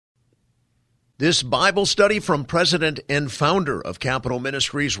This Bible study from President and founder of Capital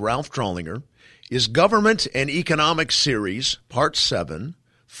Ministries, Ralph Drollinger, is Government and Economic Series, Part 7,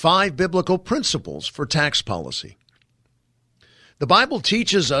 5 Biblical Principles for Tax Policy. The Bible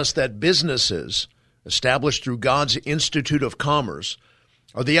teaches us that businesses, established through God's Institute of Commerce,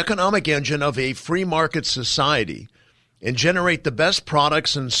 are the economic engine of a free market society and generate the best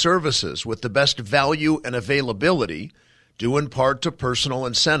products and services with the best value and availability, due in part to personal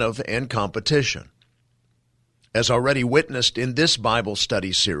incentive and competition. As already witnessed in this Bible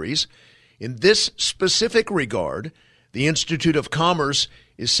study series, in this specific regard, the Institute of Commerce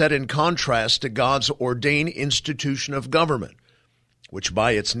is set in contrast to God's ordained institution of government, which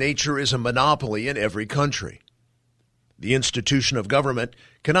by its nature is a monopoly in every country. The institution of government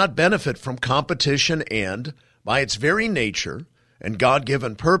cannot benefit from competition and, by its very nature and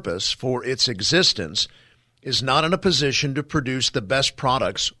God-given purpose for its existence, is not in a position to produce the best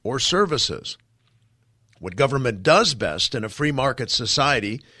products or services. What government does best in a free market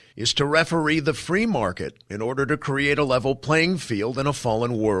society is to referee the free market in order to create a level playing field in a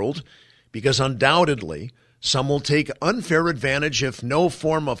fallen world, because undoubtedly some will take unfair advantage if no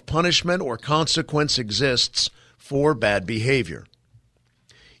form of punishment or consequence exists for bad behavior.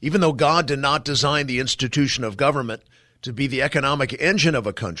 Even though God did not design the institution of government to be the economic engine of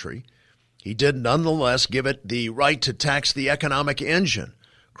a country, He did nonetheless give it the right to tax the economic engine,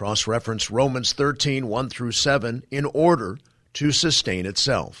 cross-reference Romans 13, 1 through 7, in order to sustain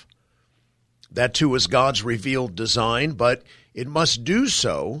itself. That too is God's revealed design, but it must do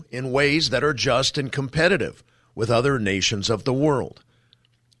so in ways that are just and competitive with other nations of the world.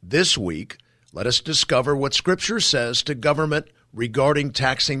 This week, let us discover what Scripture says to government regarding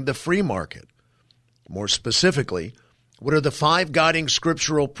taxing the free market. More specifically, what are the 5 guiding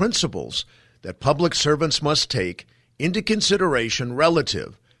scriptural principles that public servants must take into consideration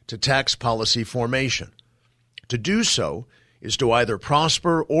relative to tax policy formation? To do so is to either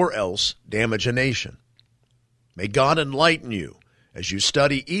prosper or else damage a nation. May God enlighten you as you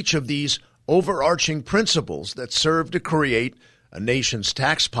study each of these overarching principles that serve to create a nation's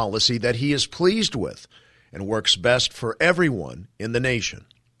tax policy that He is pleased with and works best for everyone in the nation.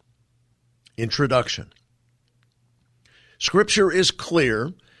 Introduction. Scripture is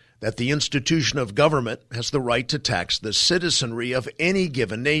clear that the institution of government has the right to tax the citizenry of any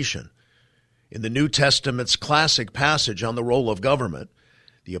given nation. In the New Testament's classic passage on the role of government,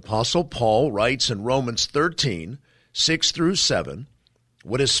 the Apostle Paul writes in Romans 13, 6 through 7,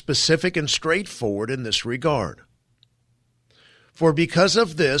 what is specific and straightforward in this regard. For because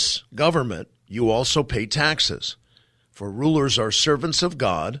of this government, you also pay taxes, for rulers are servants of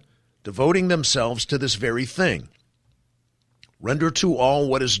God, devoting themselves to this very thing. Render to all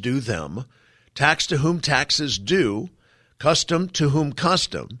what is due them, tax to whom tax is due, custom to whom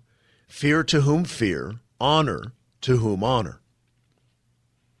custom, fear to whom fear, honor to whom honor.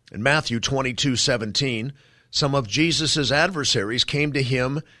 In Matthew 22:17, some of Jesus' adversaries came to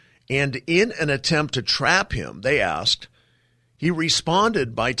him, and in an attempt to trap him, they asked. He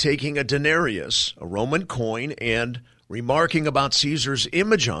responded by taking a denarius, a Roman coin, and remarking about Caesar's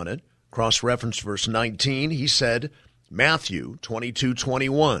image on it, cross-reference verse 19, he said, Matthew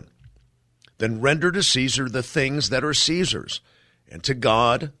 22:21, then render to Caesar the things that are Caesar's, and to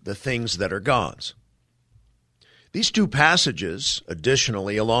God the things that are God's. These two passages,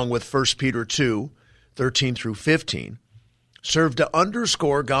 additionally, along with 1 Peter 2, 13 through 15, serve to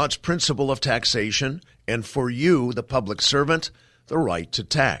underscore God's principle of taxation and for you, the public servant, the right to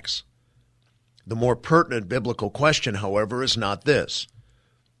tax. The more pertinent biblical question, however, is not this.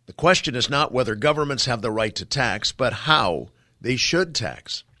 The question is not whether governments have the right to tax, but how they should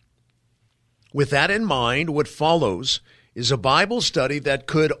tax. With that in mind, what follows is a Bible study that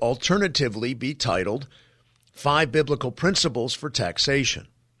could alternatively be titled 5 Biblical Principles for Taxation.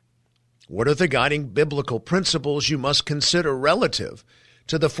 What are the guiding biblical principles you must consider relative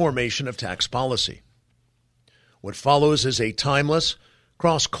to the formation of tax policy? What follows is a timeless,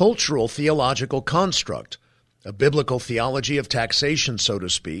 cross-cultural theological construct, a biblical theology of taxation, so to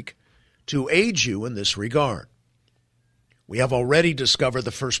speak, to aid you in this regard. We have already discovered the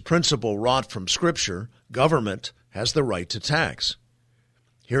first principle wrought from Scripture: government has the right to tax.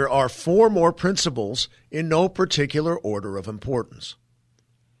 Here are 4 more principles in no particular order of importance.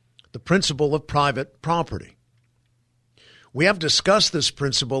 The principle of private property. We have discussed this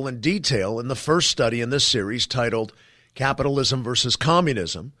principle in detail in the first study in this series titled Capitalism versus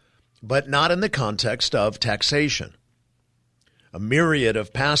Communism, but not in the context of taxation. A myriad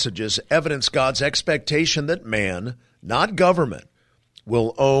of passages evidence God's expectation that man, not government,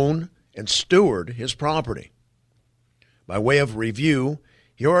 will own and steward his property. By way of review,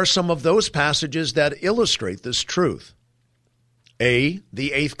 Here are some of those passages that illustrate this truth. A,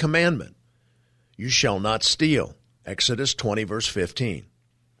 the 8th commandment. You shall not steal. Exodus 20, verse 15.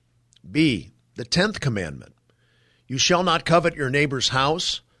 B, the 10th commandment. You shall not covet your neighbor's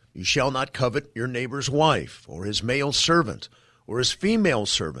house. You shall not covet your neighbor's wife, or his male servant, or his female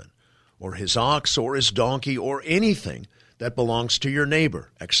servant, or his ox, or his donkey, or anything that belongs to your neighbor.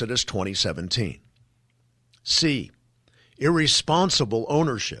 Exodus 20:17. C, irresponsible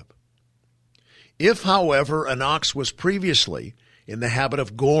ownership. If, however, an ox was previously in the habit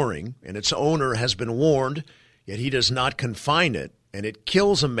of goring, and its owner has been warned, yet he does not confine it, and it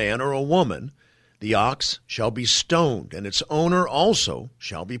kills a man or a woman, the ox shall be stoned, and its owner also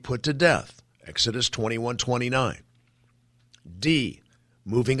shall be put to death. Exodus 21:29. D,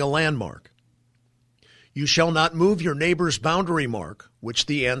 moving a landmark. You shall not move your neighbor's boundary mark, which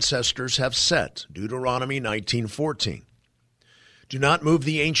the ancestors have set. Deuteronomy 19:14. Do not move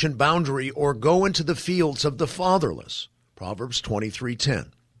the ancient boundary or go into the fields of the fatherless. Proverbs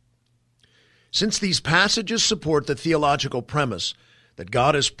 23:10. Since these passages support the theological premise that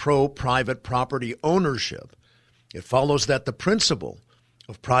God is pro-private property ownership, it follows that the principle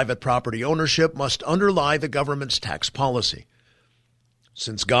of private property ownership must underlie the government's tax policy.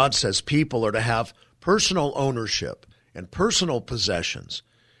 Since God says people are to have personal ownership and personal possessions,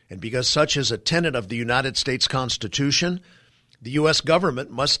 and because such is a tenet of the United States Constitution, the U.S. government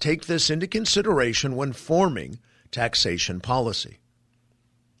must take this into consideration when forming taxation policy.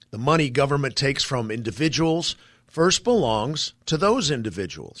 The money government takes from individuals first belongs to those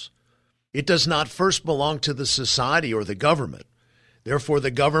individuals. It does not first belong to the society or the government. Therefore,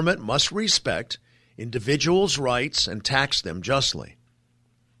 the government must respect individuals' rights and tax them justly.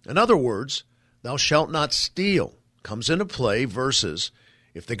 In other words, thou shalt not steal comes into play versus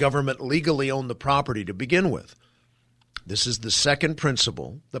if the government legally owned the property to begin with. This is the second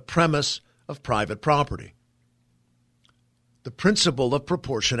principle, the premise of private property. The principle of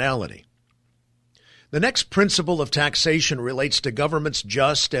proportionality. The next principle of taxation relates to government's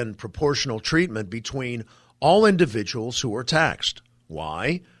just and proportional treatment between all individuals who are taxed.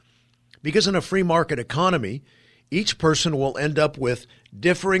 Why? Because in a free market economy, each person will end up with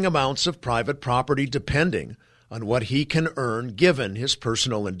differing amounts of private property depending on what he can earn given his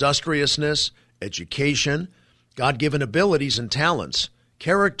personal industriousness, education, God-given abilities and talents,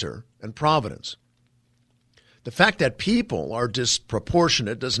 character, and providence. The fact that people are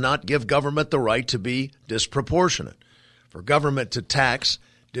disproportionate does not give government the right to be disproportionate. For government to tax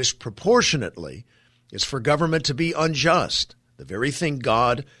disproportionately is for government to be unjust, the very thing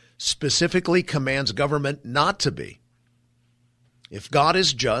God specifically commands government not to be. If God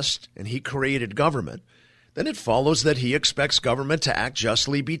is just and he created government, then it follows that he expects government to act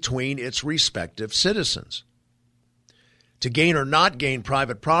justly between its respective citizens. To gain or not gain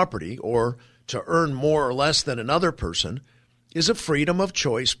private property, or to earn more or less than another person, is a freedom of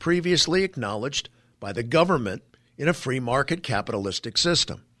choice previously acknowledged by the government in a free market capitalistic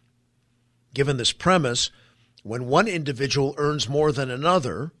system. Given this premise, when one individual earns more than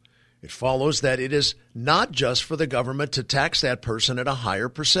another, it follows that it is not just for the government to tax that person at a higher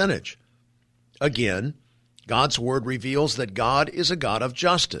percentage. Again, God's word reveals that God is a God of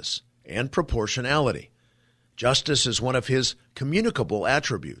justice and proportionality. Justice is one of his communicable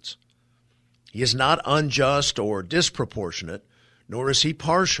attributes. He is not unjust or disproportionate, nor is he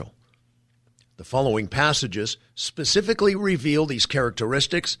partial. The following passages specifically reveal these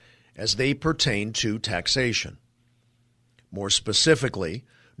characteristics as they pertain to taxation. More specifically,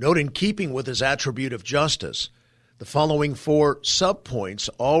 note in keeping with his attribute of justice, the following 4 subpoints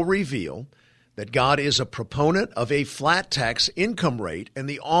all reveal that God is a proponent of a flat tax income rate and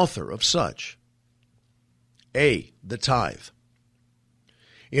the author of such. A, the tithe.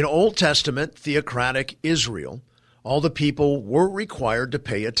 In Old Testament theocratic Israel, all the people were required to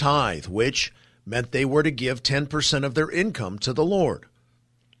pay a tithe, which meant they were to give 10% of their income to the Lord.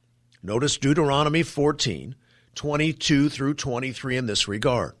 Notice Deuteronomy 14:22 through 23 in this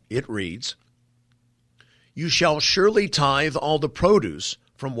regard. It reads, You shall surely tithe all the produce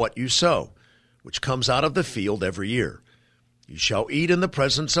from what you sow, which comes out of the field every year. You shall eat in the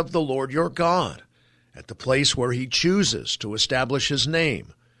presence of the Lord your God, at the place where he chooses to establish his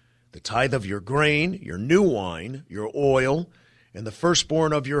name, the tithe of your grain, your new wine, your oil, and the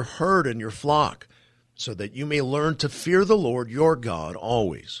firstborn of your herd and your flock, so that you may learn to fear the Lord your God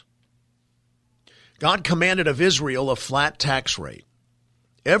always. God commanded of Israel a flat tax rate.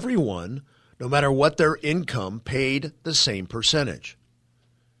 Everyone, no matter what their income, paid the same percentage.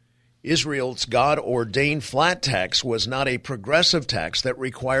 Israel's God-ordained flat tax was not a progressive tax that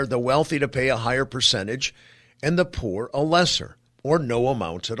required the wealthy to pay a higher percentage and the poor a lesser, or no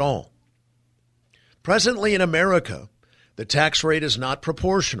amount at all. Presently in America, the tax rate is not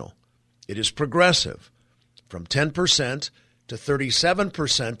proportional. It is progressive, from 10% to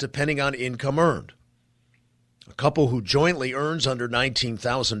 37% depending on income earned. A couple who jointly earns under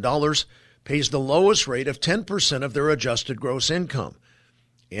 $19,000 pays the lowest rate of 10% of their adjusted gross income.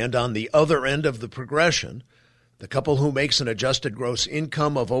 And on the other end of the progression, the couple who makes an adjusted gross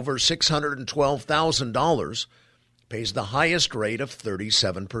income of over $612,000 pays the highest rate of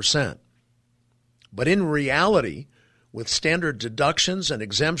 37%. But in reality, with standard deductions and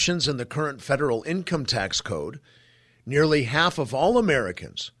exemptions in the current federal income tax code, nearly half of all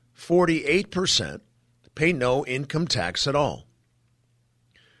Americans, 48%, pay no income tax at all.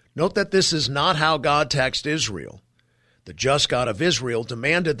 Note that this is not how God taxed Israel. The just God of Israel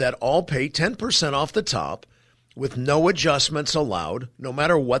demanded that all pay 10% off the top, with no adjustments allowed, no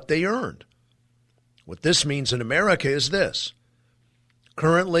matter what they earned. What this means in America is this.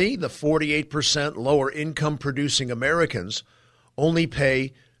 Currently, the 48% lower income producing Americans only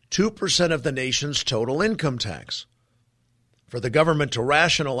pay 2% of the nation's total income tax. For the government to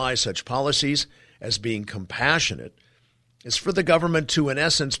rationalize such policies as being compassionate is for the government to, in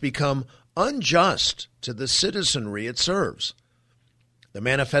essence, become unjust to the citizenry it serves. The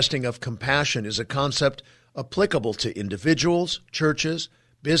manifesting of compassion is a concept applicable to individuals, churches,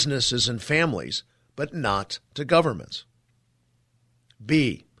 businesses, and families, but not to governments.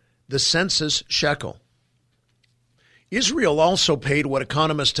 B, the census shekel. Israel also paid what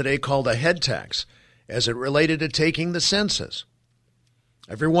economists today call the head tax, as it related to taking the census.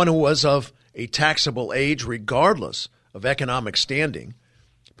 Everyone who was of a taxable age, regardless of economic standing,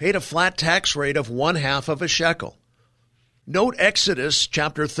 paid a flat tax rate of 1/2 of a shekel. Note Exodus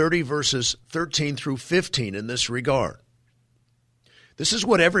chapter 30, verses 13 through 15 in this regard. This is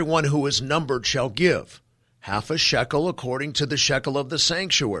what everyone who is numbered shall give, 1/2 a shekel according to the shekel of the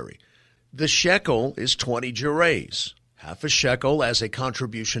sanctuary. The shekel is 20 gerahs, 1/2 a shekel as a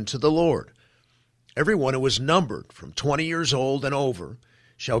contribution to the Lord. Everyone who is numbered from 20 years old and over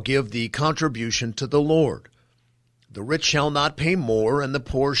shall give the contribution to the Lord. The rich shall not pay more, and the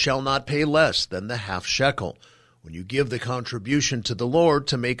poor shall not pay less than the 1/2 shekel, when you give the contribution to the Lord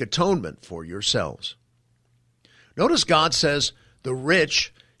to make atonement for yourselves. Notice God says, the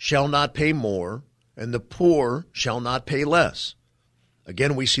rich shall not pay more, and the poor shall not pay less.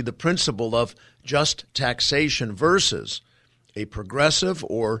 Again, we see the principle of just taxation versus a progressive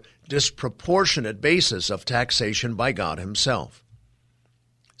or disproportionate basis of taxation by God himself.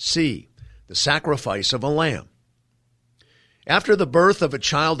 C, the sacrifice of a lamb. After the birth of a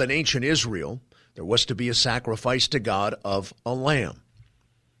child in ancient Israel, there was to be a sacrifice to God of a lamb.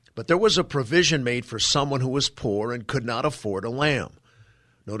 But there was a provision made for someone who was poor and could not afford a lamb.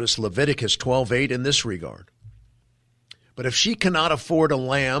 Notice Leviticus 12:8 in this regard. But if she cannot afford a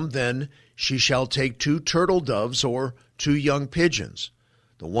lamb, then she shall take 2 turtle doves or 2 young pigeons,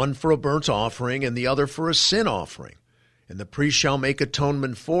 the one for a burnt offering and the other for a sin offering. And the priest shall make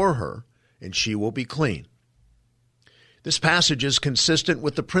atonement for her, and she will be clean. This passage is consistent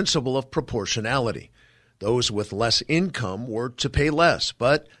with the principle of proportionality. Those with less income were to pay less,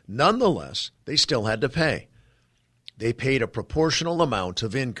 but nonetheless, they still had to pay. They paid a proportional amount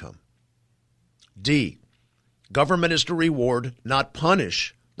of income. D, government is to reward, not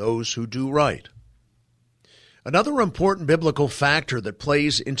punish, those who do right. Another important biblical factor that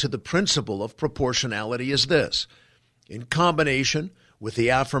plays into the principle of proportionality is this. In combination with the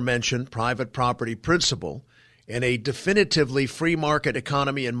aforementioned private property principle and a definitively free market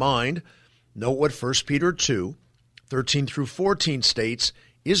economy in mind, note what 1 Peter 2, 13 through 14 states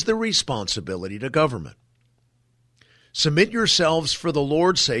is the responsibility to government. Submit yourselves for the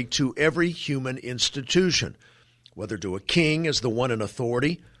Lord's sake to every human institution, whether to a king as the one in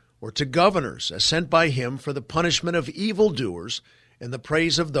authority, or to governors as sent by him for the punishment of evildoers and the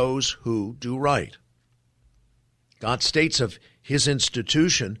praise of those who do right. God states of his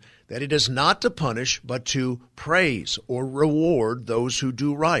institution that it is not to punish, but to praise or reward those who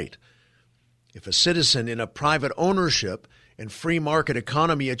do right. If a citizen in a private ownership and free market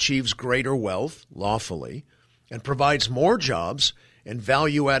economy achieves greater wealth lawfully and provides more jobs and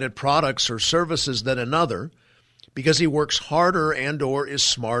value-added products or services than another, because he works harder and or is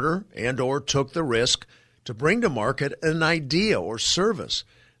smarter and or took the risk to bring to market an idea or service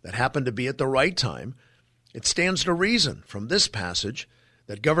that happened to be at the right time, it stands to reason from this passage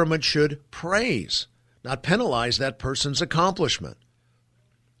that government should praise, not penalize that person's accomplishment.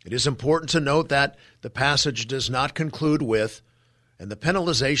 It is important to note that the passage does not conclude with, and the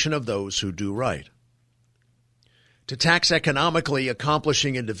penalization of those who do right. To tax economically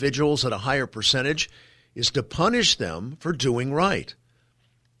accomplishing individuals at a higher percentage is to punish them for doing right.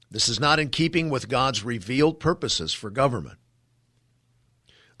 This is not in keeping with God's revealed purposes for government.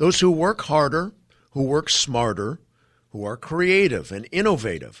 Those who work harder, who work smarter, who are creative and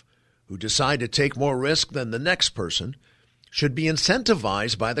innovative, who decide to take more risk than the next person, should be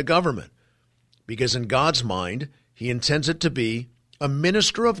incentivized by the government, because in God's mind, he intends it to be a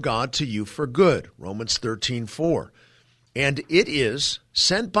minister of God to you for good, Romans 13:4. And it is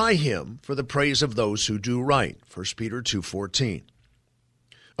sent by him for the praise of those who do right, 1 Peter 2:14.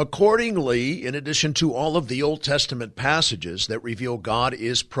 Accordingly, in addition to all of the Old Testament passages that reveal God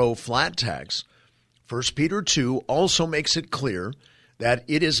is pro-flat tax, 1 Peter 2 also makes it clear that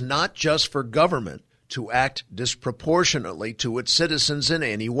it is not just for government to act disproportionately to its citizens in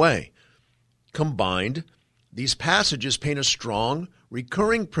any way. Combined, these passages paint a strong,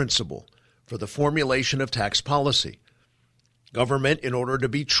 recurring principle for the formulation of tax policy. Government, in order to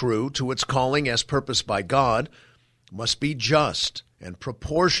be true to its calling as purposed by God, must be just and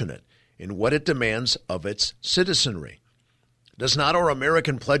proportionate in what it demands of its citizenry. Does not our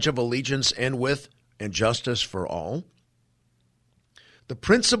American Pledge of Allegiance end with "and justice for all"? The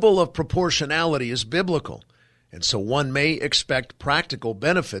principle of proportionality is biblical, and so one may expect practical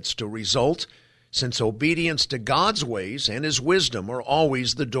benefits to result, since obedience to God's ways and his wisdom are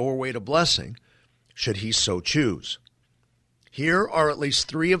always the doorway to blessing, should he so choose. Here are at least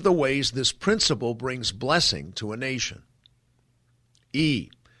three of the ways this principle brings blessing to a nation. E.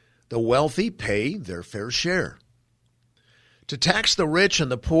 The wealthy pay their fair share. To tax the rich and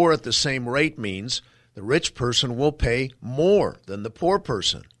the poor at the same rate means the rich person will pay more than the poor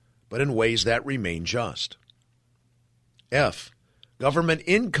person, but in ways that remain just. F. Government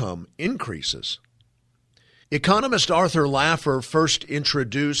income increases. Economist Arthur Laffer first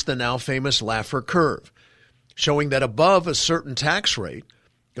introduced the now famous Laffer curve, showing that above a certain tax rate,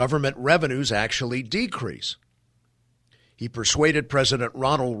 government revenues actually decrease. He persuaded President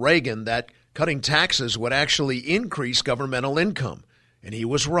Ronald Reagan that cutting taxes would actually increase governmental income, and he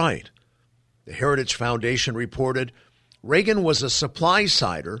was right. The Heritage Foundation reported Reagan was a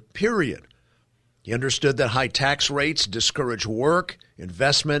supply-sider, period. He understood that high tax rates discourage work,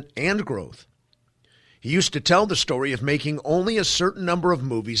 investment, and growth. He used to tell the story of making only a certain number of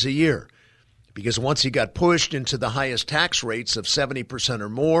movies a year, because once he got pushed into the highest tax rates of 70% or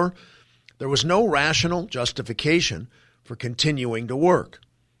more, there was no rational justification for continuing to work.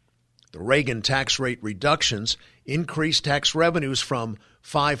 The Reagan tax rate reductions increased tax revenues from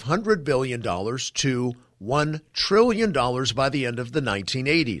 $500 billion to $1 trillion by the end of the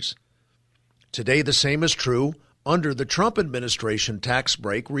 1980s. Today, the same is true under the Trump administration tax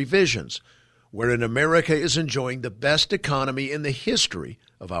break revisions, wherein America is enjoying the best economy in the history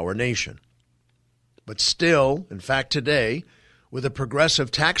of our nation. But still, in fact today, with a progressive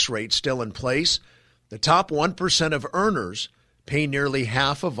tax rate still in place, the top 1% of earners pay nearly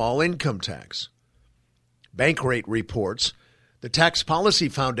half of all income tax. Bankrate reports the Tax Policy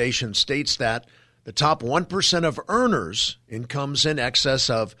Foundation states that the top 1% of earners, incomes in excess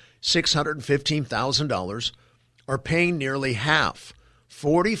of $615,000, are paying nearly half,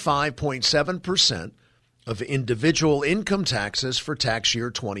 45.7%, of individual income taxes for tax year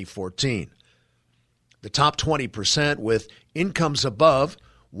 2014. The top 20% with incomes above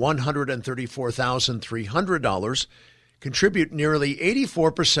 $134,300 contribute nearly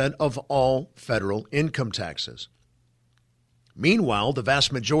 84% of all federal income taxes. Meanwhile, the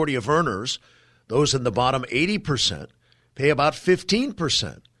vast majority of earners, those in the bottom 80%, pay about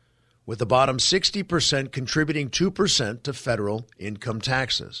 15%, with the bottom 60% contributing 2% to federal income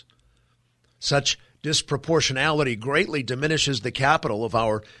taxes. Such disproportionality greatly diminishes the capital of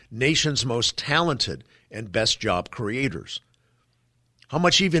our nation's most talented and best job creators. How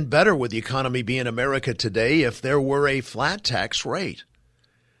much even better would the economy be in America today if there were a flat tax rate?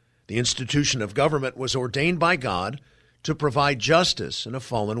 The institution of government was ordained by God to provide justice in a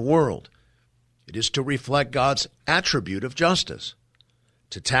fallen world. It is to reflect God's attribute of justice.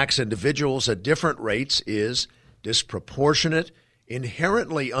 To tax individuals at different rates is disproportionate,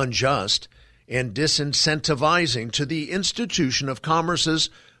 inherently unjust, and disincentivizing to the institution of commerce's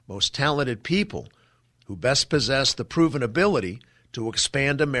most talented people who best possess the proven ability to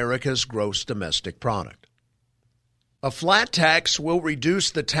expand America's gross domestic product. A flat tax will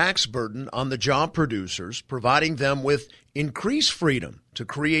reduce the tax burden on the job producers, providing them with increased freedom to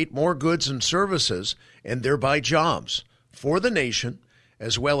create more goods and services and thereby jobs for the nation,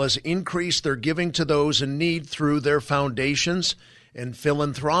 as well as increase their giving to those in need through their foundations and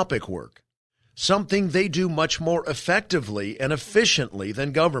philanthropic work, something they do much more effectively and efficiently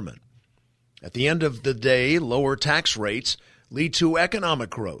than government. At the end of the day, lower tax rates lead to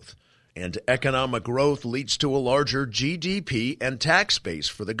economic growth, and economic growth leads to a larger GDP and tax base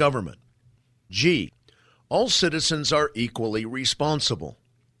for the government. G. All citizens are equally responsible.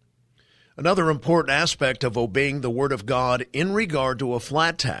 Another important aspect of obeying the Word of God in regard to a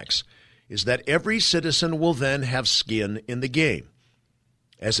flat tax is that every citizen will then have skin in the game.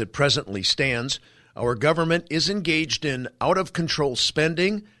 As it presently stands, our government is engaged in out-of-control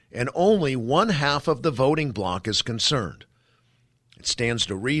spending, and only one half of the voting bloc is concerned. It stands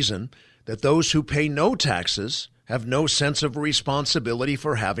to reason that those who pay no taxes have no sense of responsibility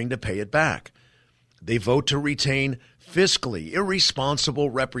for having to pay it back. They vote to retain fiscally irresponsible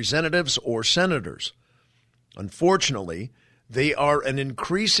representatives or senators. Unfortunately, they are an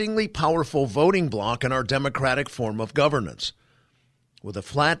increasingly powerful voting bloc in our democratic form of governance. With a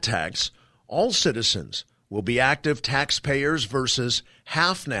flat tax, all citizens will be active taxpayers versus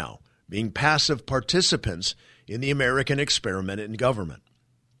half now being passive participants in the American experiment in government.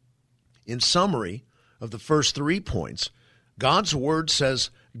 In summary of the first 3 points, God's Word says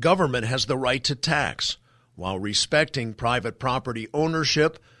government has the right to tax while respecting private property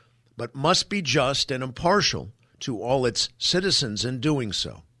ownership, but must be just and impartial to all its citizens in doing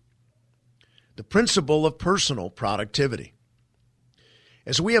so. The principle of personal productivity.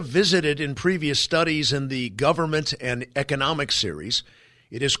 As we have visited in previous studies in the Government and Economic series,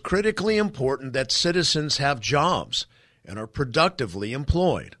 it is critically important that citizens have jobs and are productively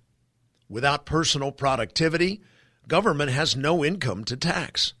employed. Without personal productivity, government has no income to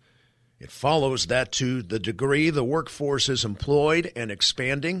tax. It follows that to the degree the workforce is employed and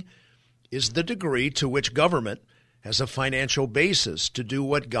expanding is the degree to which government has a financial basis to do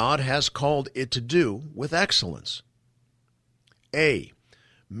what God has called it to do with excellence. A.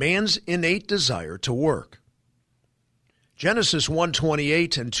 Man's innate desire to work. Genesis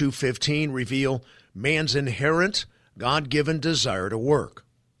 1:28 and 2:15 reveal man's inherent, God-given desire to work.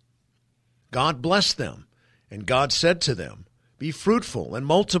 God blessed them, and God said to them, "Be fruitful and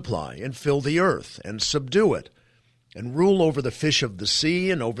multiply and fill the earth and subdue it, and rule over the fish of the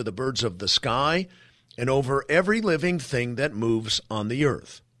sea and over the birds of the sky and over every living thing that moves on the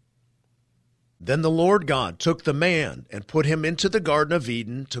earth." Then the Lord God took the man and put him into the Garden of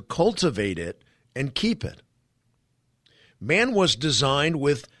Eden to cultivate it and keep it. Man was designed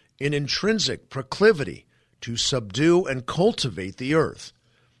with an intrinsic proclivity to subdue and cultivate the earth.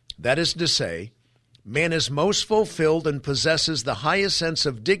 That is to say, man is most fulfilled and possesses the highest sense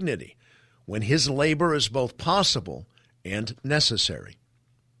of dignity when his labor is both possible and necessary.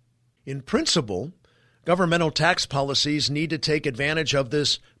 In principle, governmental tax policies need to take advantage of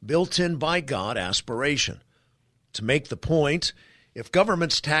this built-in by God aspiration. To make the point, if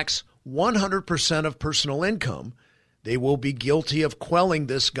governments tax 100% of personal income, they will be guilty of quelling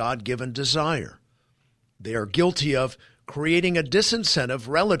this God-given desire. They are guilty of creating a disincentive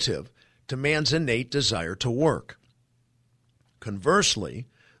relative to man's innate desire to work. Conversely,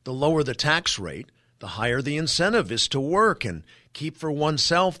 the lower the tax rate, the higher the incentive is to work and keep for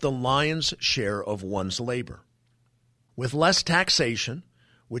oneself the lion's share of one's labor. With less taxation,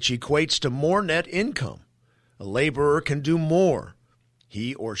 which equates to more net income, a laborer can do more.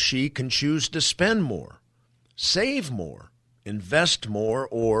 He or she can choose to spend more, save more, invest more,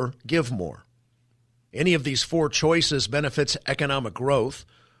 or give more. Any of these 4 choices benefits economic growth.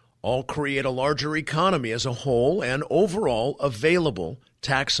 All create a larger economy as a whole and overall available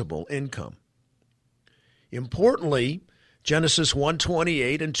taxable income. Importantly, Genesis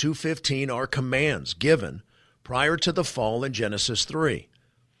 1:28 and 2:15 are commands given prior to the fall in Genesis 3.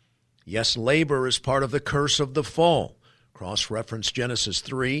 Yes, labor is part of the curse of the fall, cross-reference Genesis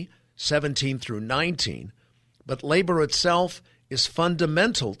 3:17 through 19, but labor itself is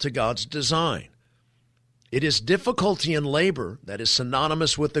fundamental to God's design. It is difficulty in labor that is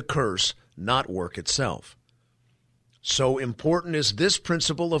synonymous with the curse, not work itself. So important is this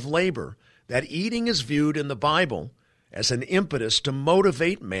principle of labor that eating is viewed in the Bible as an impetus to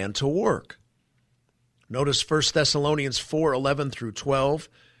motivate man to work. Notice 1 Thessalonians 4:11 through 12,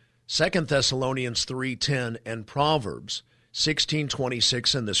 2 Thessalonians 3:10, and Proverbs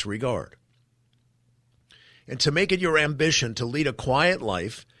 16:26 in this regard. And to make it your ambition to lead a quiet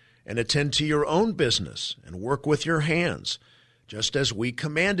life and attend to your own business and work with your hands, just as we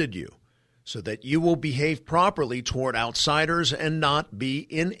commanded you, so that you will behave properly toward outsiders and not be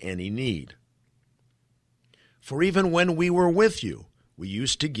in any need. For even when we were with you, we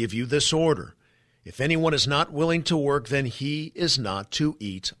used to give you this order: if anyone is not willing to work, then he is not to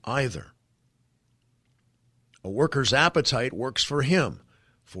eat either. A worker's appetite works for him,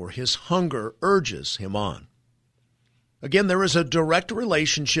 for his hunger urges him on. Again, there is a direct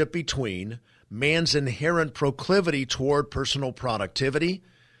relationship between man's inherent proclivity toward personal productivity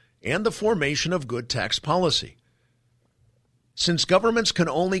and the formation of good tax policy. Since governments can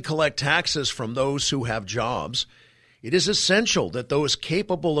only collect taxes from those who have jobs, it is essential that those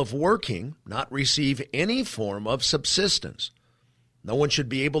capable of working not receive any form of subsistence. No one should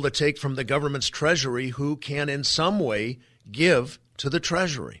be able to take from the government's treasury who can in some way give to the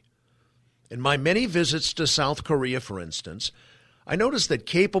treasury. In my many visits to South Korea, for instance, I noticed that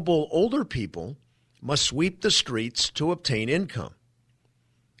capable older people must sweep the streets to obtain income.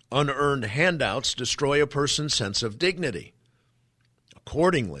 Unearned handouts destroy a person's sense of dignity.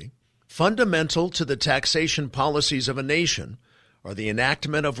 Accordingly, fundamental to the taxation policies of a nation are the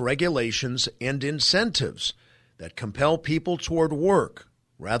enactment of regulations and incentives that compel people toward work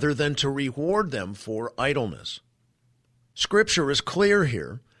rather than to reward them for idleness. Scripture is clear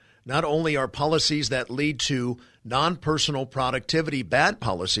here. Not only are policies that lead to non-personal productivity bad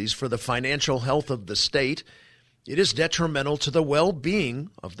policies for the financial health of the state, it is detrimental to the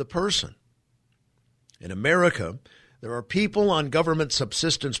well-being of the person. In America, there are people on government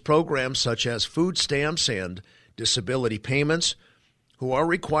subsistence programs such as food stamps and disability payments who are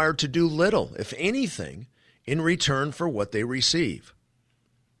required to do little, if anything, in return for what they receive.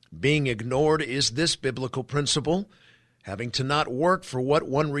 Being ignored is this biblical principle. Having to not work for what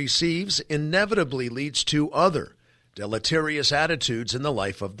one receives inevitably leads to other deleterious attitudes in the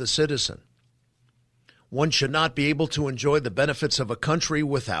life of the citizen. One should not be able to enjoy the benefits of a country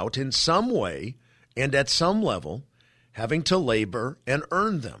without, in some way and at some level, having to labor and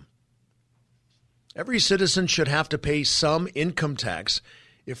earn them. Every citizen should have to pay some income tax,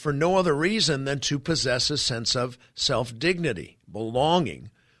 if for no other reason than to possess a sense of self-dignity, belonging,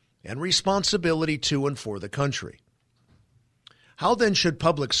 and responsibility to and for the country. How then should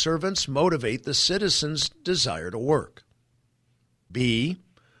public servants motivate the citizen's desire to work? B.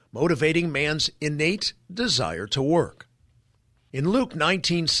 Motivating man's innate desire to work. In Luke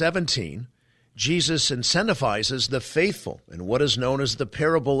 19:17, Jesus incentivizes the faithful in what is known as the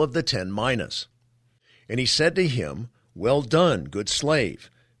parable of the 10 minas. And he said to him, "Well done, good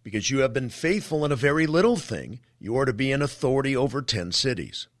slave, because you have been faithful in a very little thing, you are to be in authority over 10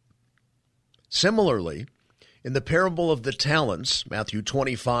 cities." Similarly, in the parable of the talents, Matthew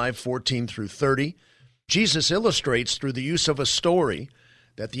 25:14 through 30, Jesus illustrates through the use of a story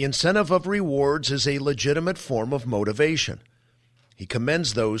that the incentive of rewards is a legitimate form of motivation. He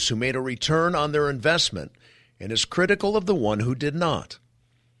commends those who made a return on their investment and is critical of the one who did not.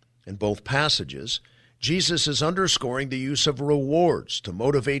 In both passages, Jesus is underscoring the use of rewards to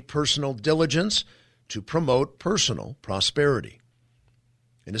motivate personal diligence to promote personal prosperity.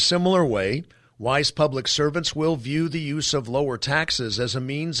 In a similar way, wise public servants will view the use of lower taxes as a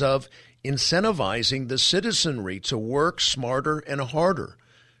means of incentivizing the citizenry to work smarter and harder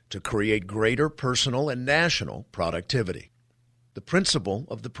to create greater personal and national productivity. The principle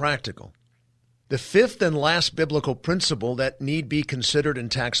of the practical. The fifth and last biblical principle that need be considered in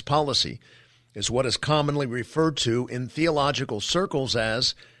tax policy is what is commonly referred to in theological circles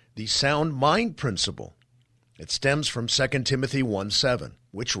as the sound mind principle. It stems from 2 Timothy 1:7,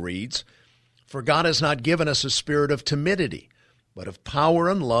 which reads, "For God has not given us a spirit of timidity, but of power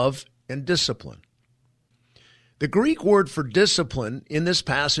and love and discipline." The Greek word for discipline in this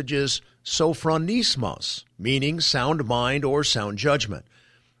passage is sophronismos, meaning sound mind or sound judgment.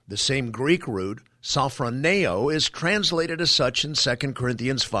 The same Greek root, sophroneo, is translated as such in 2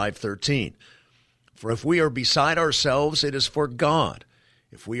 Corinthians 5:13. "For if we are beside ourselves, it is for God.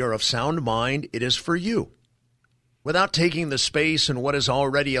 If we are of sound mind, it is for you." Without taking the space in what is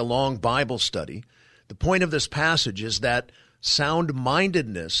already a long Bible study, the point of this passage is that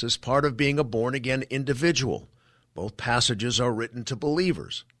sound-mindedness is part of being a born-again individual. Both passages are written to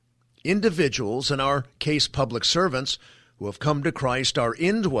believers. Individuals, in our case public servants, who have come to Christ are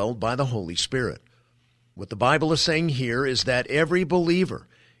indwelled by the Holy Spirit. What the Bible is saying here is that every believer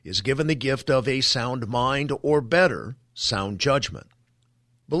is given the gift of a sound mind, or better, sound judgment.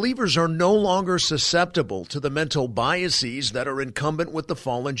 Believers are no longer susceptible to the mental biases that are incumbent with the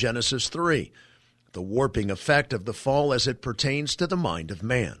fall in Genesis 3, the warping effect of the fall as it pertains to the mind of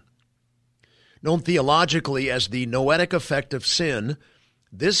man. Known theologically as the noetic effect of sin,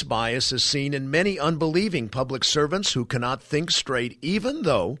 this bias is seen in many unbelieving public servants who cannot think straight, even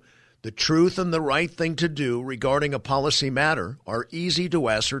though the truth and the right thing to do regarding a policy matter are easy to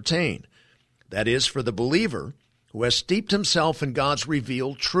ascertain. That is, for the believer who has steeped himself in God's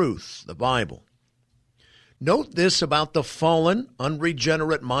revealed truth, the Bible. Note this about the fallen,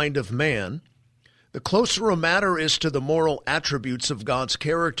 unregenerate mind of man. The closer a matter is to the moral attributes of God's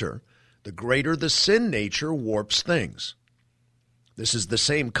character, the greater the sin nature warps things. This is the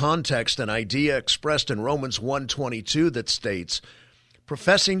same context and idea expressed in Romans 1:22 that states,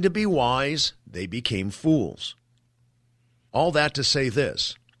 Professing to be wise, they became fools. All that to say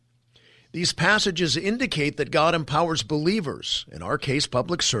this. These passages indicate that God empowers believers, in our case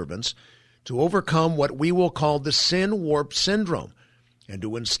public servants, to overcome what we will call the sin-warped syndrome and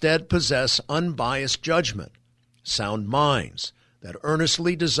to instead possess unbiased judgment, sound minds that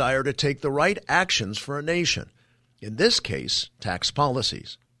earnestly desire to take the right actions for a nation, in this case, tax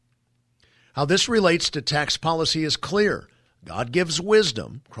policies. How this relates to tax policy is clear. God gives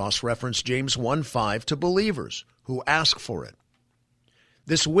wisdom, cross-reference James 1:5, to believers who ask for it.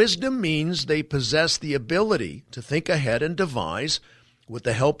 This wisdom means they possess the ability to think ahead and devise, with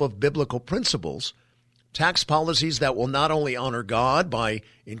the help of biblical principles, tax policies that will not only honor God by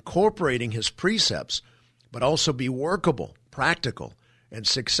incorporating his precepts, but also be workable, practical, and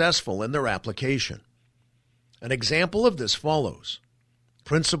successful in their application. An example of this follows.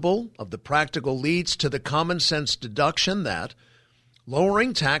 Principle of the practical leads to the common sense deduction that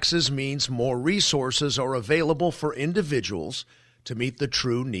lowering taxes means more resources are available for individuals to meet the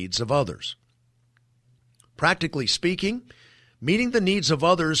true needs of others. Practically speaking, meeting the needs of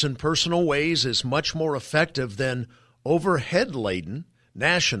others in personal ways is much more effective than overhead-laden,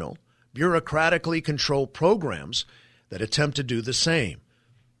 national, bureaucratically controlled programs that attempt to do the same.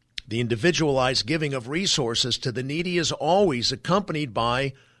 The individualized giving of resources to the needy is always accompanied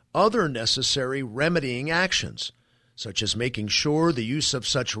by other necessary remedying actions, such as making sure the use of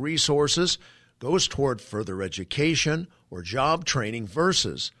such resources goes toward further education or job training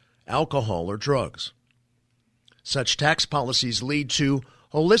versus alcohol or drugs. Such tax policies lead to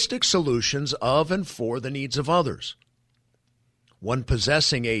holistic solutions of and for the needs of others. One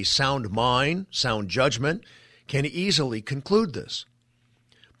possessing a sound mind, sound judgment, can easily conclude this.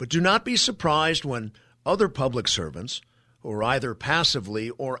 But do not be surprised when other public servants, who are either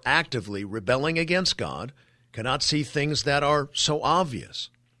passively or actively rebelling against God, cannot see things that are so obvious.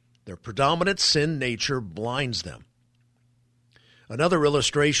 Their predominant sin nature blinds them. Another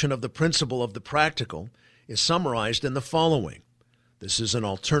illustration of the principle of the practical is summarized in the following. This is an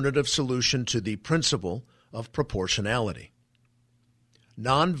alternative solution to the principle of proportionality.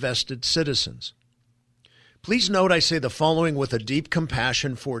 Non-vested citizens. Please note I say the following with a deep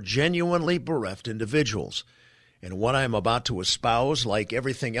compassion for genuinely bereft individuals, and what I am about to espouse, like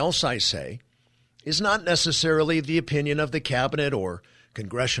everything else I say, is not necessarily the opinion of the cabinet or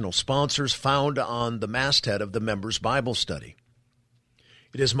congressional sponsors found on the masthead of the members' Bible study.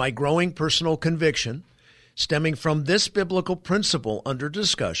 It is my growing personal conviction, stemming from this biblical principle under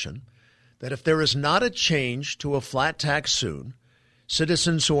discussion, that if there is not a change to a flat tax soon,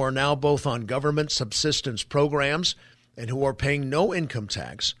 citizens who are now both on government subsistence programs and who are paying no income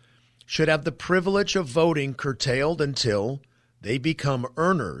tax should have the privilege of voting curtailed until they become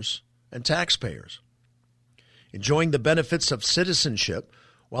earners and taxpayers. Enjoying the benefits of citizenship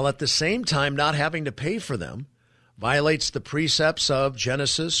while at the same time not having to pay for them violates the precepts of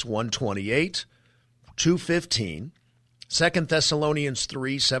Genesis 1:28, 2:15, 2 Thessalonians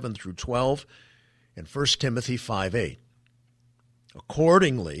 3:7 through 12, and 1 Timothy 5:8.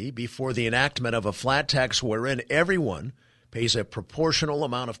 Accordingly, before the enactment of a flat tax wherein everyone pays a proportional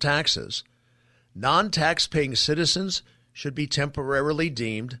amount of taxes, non-tax-paying citizens should be temporarily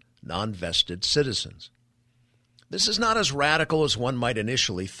deemed non-vested citizens. This is not as radical as one might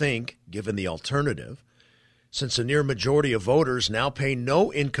initially think, given the alternative. Since a near majority of voters now pay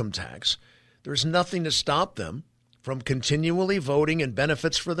no income tax, there is nothing to stop them from continually voting in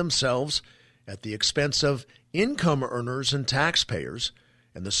benefits for themselves at the expense of income earners and taxpayers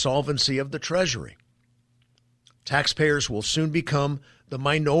and the solvency of the Treasury. Taxpayers will soon become the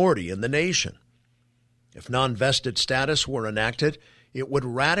minority in the nation. If non-vested status were enacted, it would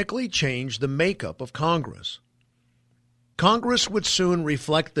radically change the makeup of Congress. Congress would soon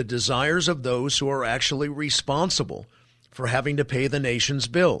reflect the desires of those who are actually responsible for having to pay the nation's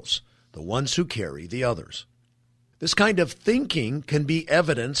bills, the ones who carry the others. This kind of thinking can be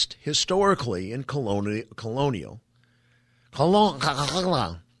evidenced historically in colonial.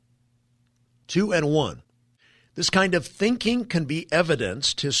 2 and 1. This kind of thinking can be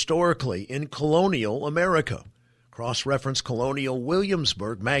evidenced historically in colonial America. Cross-reference Colonial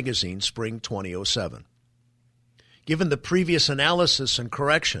Williamsburg Magazine, Spring 2007. Given the previous analysis and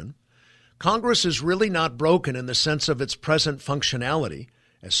correction, Congress is really not broken in the sense of its present functionality,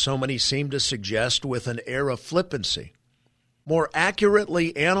 as so many seem to suggest with an air of flippancy. More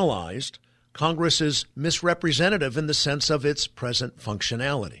accurately analyzed, Congress is misrepresentative in the sense of its present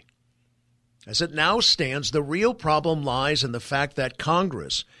functionality. As it now stands, the real problem lies in the fact that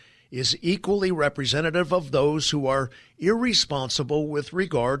Congress is equally representative of those who are irresponsible with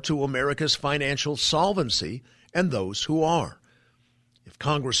regard to America's financial solvency and those who are. If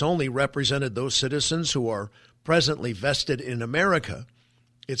Congress only represented those citizens who are presently vested in America,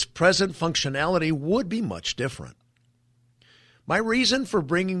 its present functionality would be much different. My reason for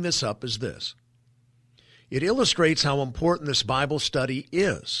bringing this up is this. It illustrates how important this Bible study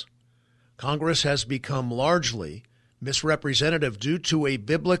is. Congress has become largely misrepresentative due to a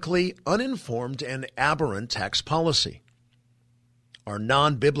biblically uninformed and aberrant tax policy. Our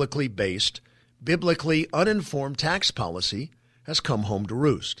non-biblically based, biblically uninformed tax policy has come home to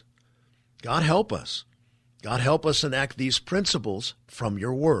roost. God help us. God help us enact these principles from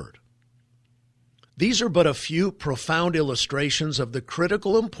your word. These are but a few profound illustrations of the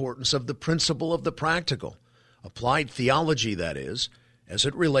critical importance of the principle of the practical, applied theology that is, as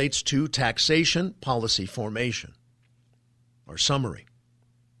it relates to taxation policy formation. Our summary.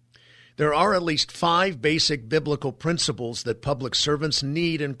 There are at least 5 basic biblical principles that public servants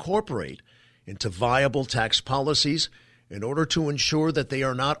need incorporate into viable tax policies in order to ensure that they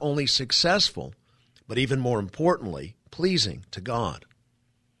are not only successful, but even more importantly, pleasing to God.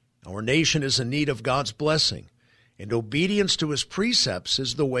 Our nation is in need of God's blessing, and obedience to his precepts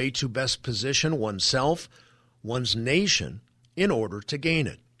is the way to best position oneself, one's nation, in order to gain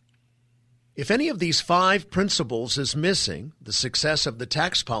it. If any of these 5 principles is missing, the success of the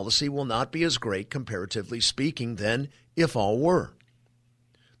tax policy will not be as great, comparatively speaking, than if all were.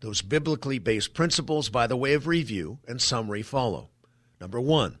 Those biblically based principles, by the way of review and summary, follow. Number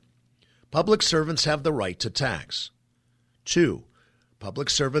 1, public servants have the right to tax. 2, public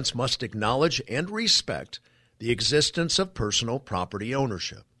servants must acknowledge and respect the existence of personal property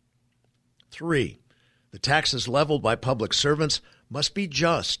ownership. 3, the taxes leveled by public servants must be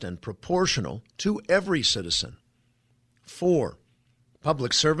just and proportional to every citizen. 4,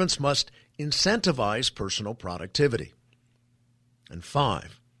 public servants must incentivize personal productivity. And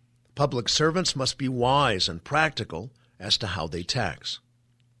 5, public servants must be wise and practical as to how they tax.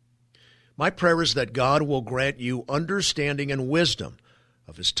 My prayer is that God will grant you understanding and wisdom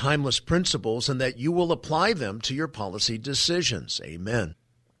of his timeless principles and that you will apply them to your policy decisions. Amen.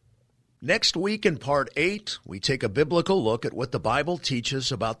 Next week in Part 8, we take a biblical look at what the Bible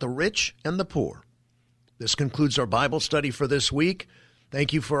teaches about the rich and the poor. This concludes our Bible study for this week.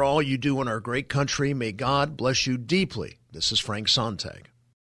 Thank you for all you do in our great country. May God bless you deeply. This is Frank Sontag.